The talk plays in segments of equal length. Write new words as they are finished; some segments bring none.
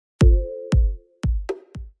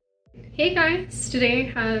Hey guys!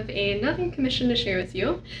 Today I have another commission to share with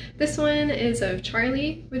you. This one is of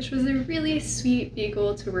Charlie, which was a really sweet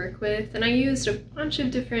beagle to work with, and I used a bunch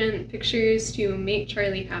of different pictures to make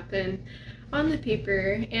Charlie happen on the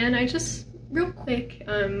paper. And I just, real quick,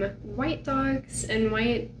 white dogs and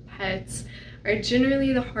white pets are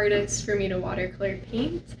generally the hardest for me to watercolor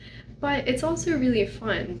paint, but it's also really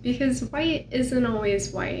fun because white isn't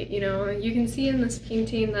always white, you know? You can see in this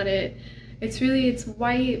painting that it's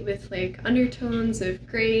white with like undertones of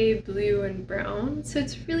gray, blue, and brown. So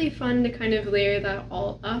it's really fun to kind of layer that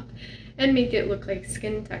all up and make it look like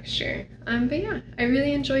skin texture. But yeah, I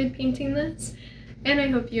really enjoyed painting this, and I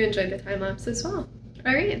hope you enjoyed the time lapse as well.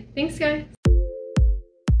 All right, thanks guys.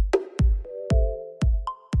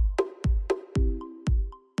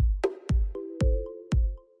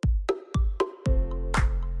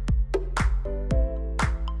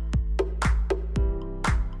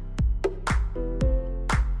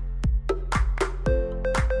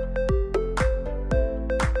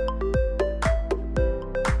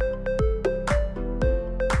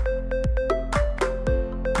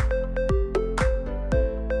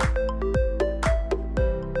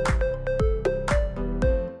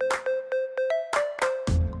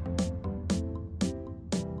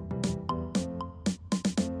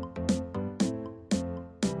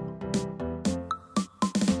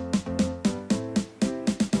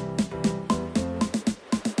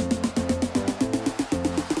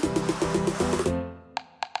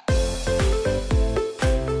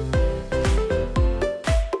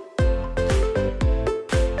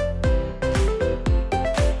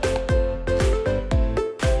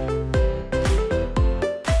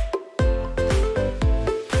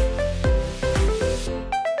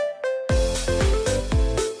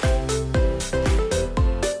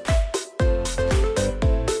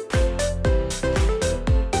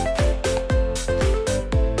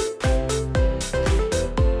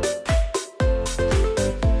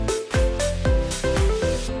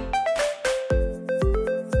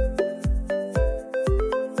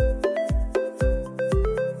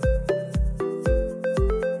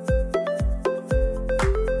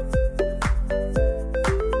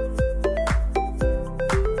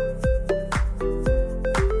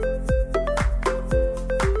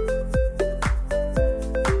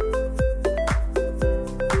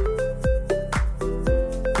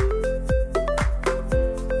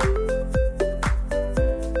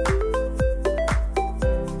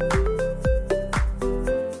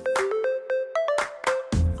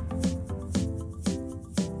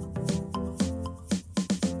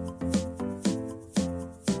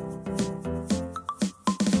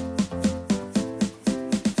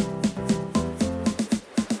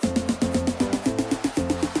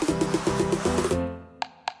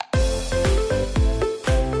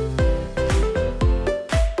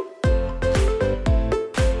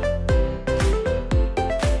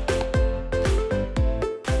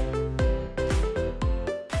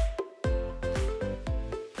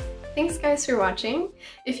 Thanks guys for watching.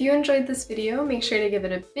 If you enjoyed this video, make sure to give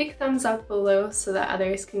it a big thumbs up below so that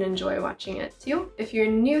others can enjoy watching it too. If you're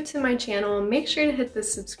new to my channel, make sure to hit the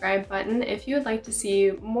subscribe button if you would like to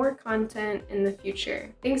see more content in the future.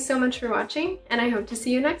 Thanks so much for watching, and I hope to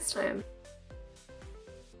see you next time.